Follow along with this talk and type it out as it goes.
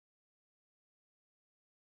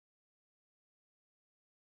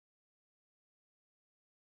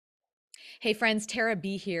Hey friends, Tara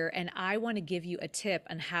B here, and I want to give you a tip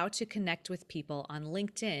on how to connect with people on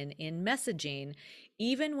LinkedIn in messaging,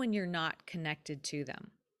 even when you're not connected to them.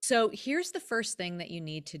 So here's the first thing that you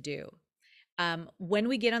need to do. When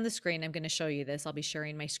we get on the screen, I'm going to show you this. I'll be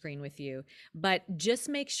sharing my screen with you, but just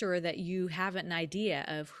make sure that you have an idea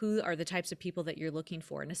of who are the types of people that you're looking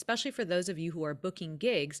for. And especially for those of you who are booking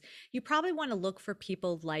gigs, you probably want to look for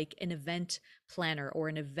people like an event planner or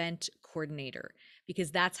an event coordinator,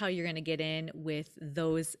 because that's how you're going to get in with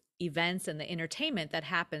those events and the entertainment that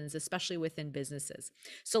happens, especially within businesses.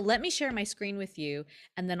 So let me share my screen with you,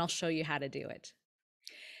 and then I'll show you how to do it.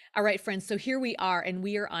 All right, friends. So here we are, and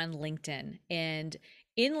we are on LinkedIn. And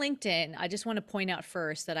in LinkedIn, I just want to point out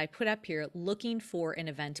first that I put up here looking for an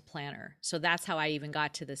event planner. So that's how I even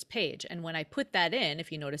got to this page. And when I put that in,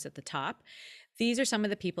 if you notice at the top, these are some of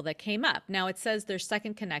the people that came up. Now it says there's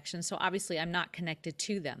second connection. So obviously I'm not connected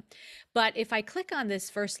to them. But if I click on this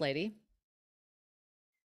first lady,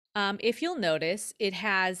 if you'll notice, it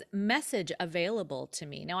has message available to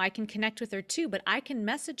me. Now I can connect with her too, but I can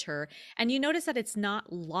message her, and you notice that it's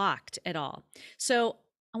not locked at all. So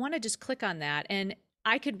I want to just click on that, and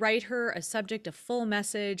I could write her a subject, a full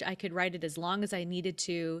message. I could write it as long as I needed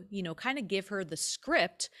to, kind of give her the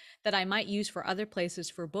script that I might use for other places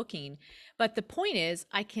for booking. But the point is,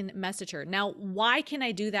 I can message her. Now, why can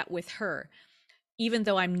I do that with her, even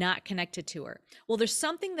though I'm not connected to her? Well, there's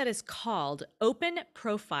something that is called open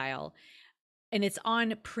profile, and it's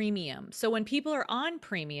on premium. So when people are on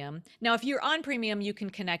premium, now if you're on premium, you can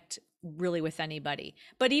connect really with anybody.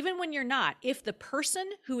 But even when you're not, if the person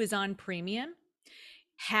who is on premium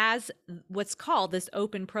has what's called this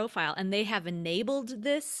open profile and they have enabled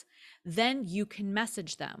this, then you can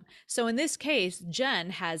message them. So in this case,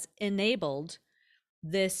 Jen has enabled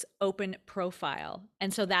this open profile.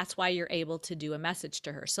 And so that's why you're able to do a message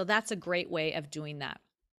to her. So that's a great way of doing that.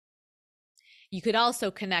 You could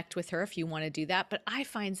also connect with her if you want to do that, but I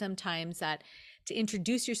find sometimes that to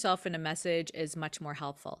introduce yourself in a message is much more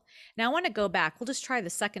helpful. Now I want to go back. We'll just try the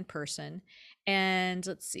second person, and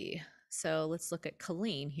let's see. So let's look at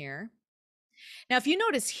Colleen here. Now, if you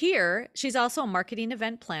notice here, she's also a marketing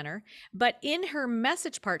event planner, but in her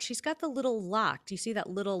message part, she's got the little lock. Do you see that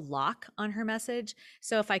little lock on her message?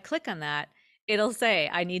 So if I click on that, it'll say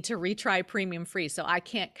I need to retry premium free. So I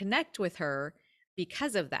can't connect with her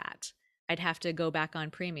because of that. I'd have to go back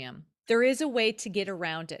on premium. There is a way to get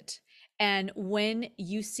around it. And when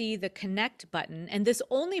you see the connect button, and this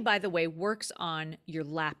only, by the way, works on your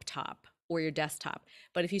laptop or your desktop,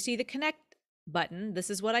 but if you see the connect button, this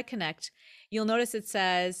is what I connect, you'll notice it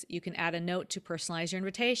says you can add a note to personalize your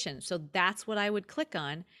invitation. So that's what I would click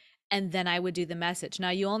on, and then I would do the message.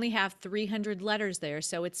 Now you only have 300 letters there,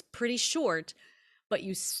 so it's pretty short, but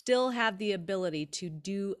you still have the ability to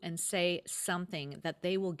do and say something that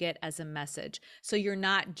they will get as a message. So you're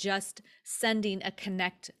not just sending a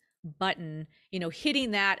connect button,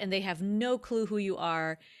 hitting that and they have no clue who you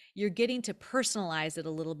are. You're getting to personalize it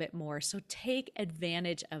a little bit more. So take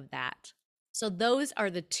advantage of that. So those are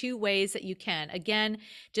the two ways that you can. Again,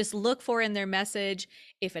 just look for in their message.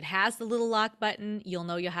 If it has the little lock button, you'll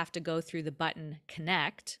know you'll have to go through the button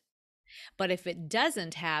connect. But if it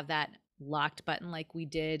doesn't have that locked button like we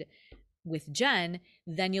did with Jen,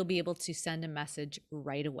 then you'll be able to send a message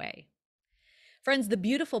right away. Friends, the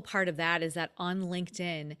beautiful part of that is that on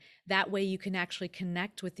LinkedIn, that way you can actually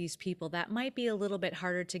connect with these people that might be a little bit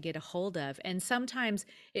harder to get a hold of. And sometimes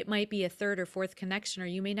it might be a third or fourth connection, or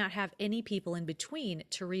you may not have any people in between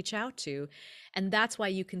to reach out to. And that's why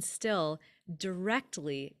you can still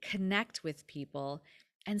directly connect with people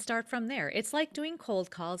and start from there. It's like doing cold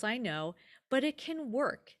calls, I know, but it can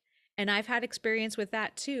work. And I've had experience with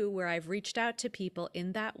that too, where I've reached out to people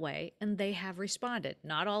in that way and they have responded.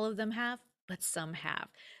 Not all of them have, but some have.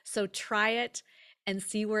 So try it and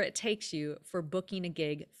see where it takes you for booking a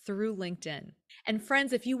gig through LinkedIn. And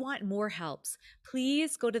friends, if you want more helps,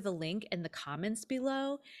 please go to the link in the comments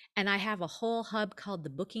below. And I have a whole hub called the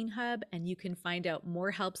Booking Hub, and you can find out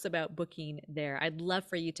more helps about booking there. I'd love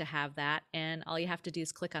for you to have that. And all you have to do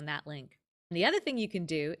is click on that link. And the other thing you can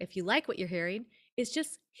do, if you like what you're hearing, is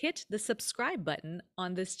just hit the subscribe button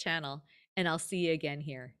on this channel. And I'll see you again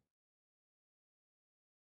here.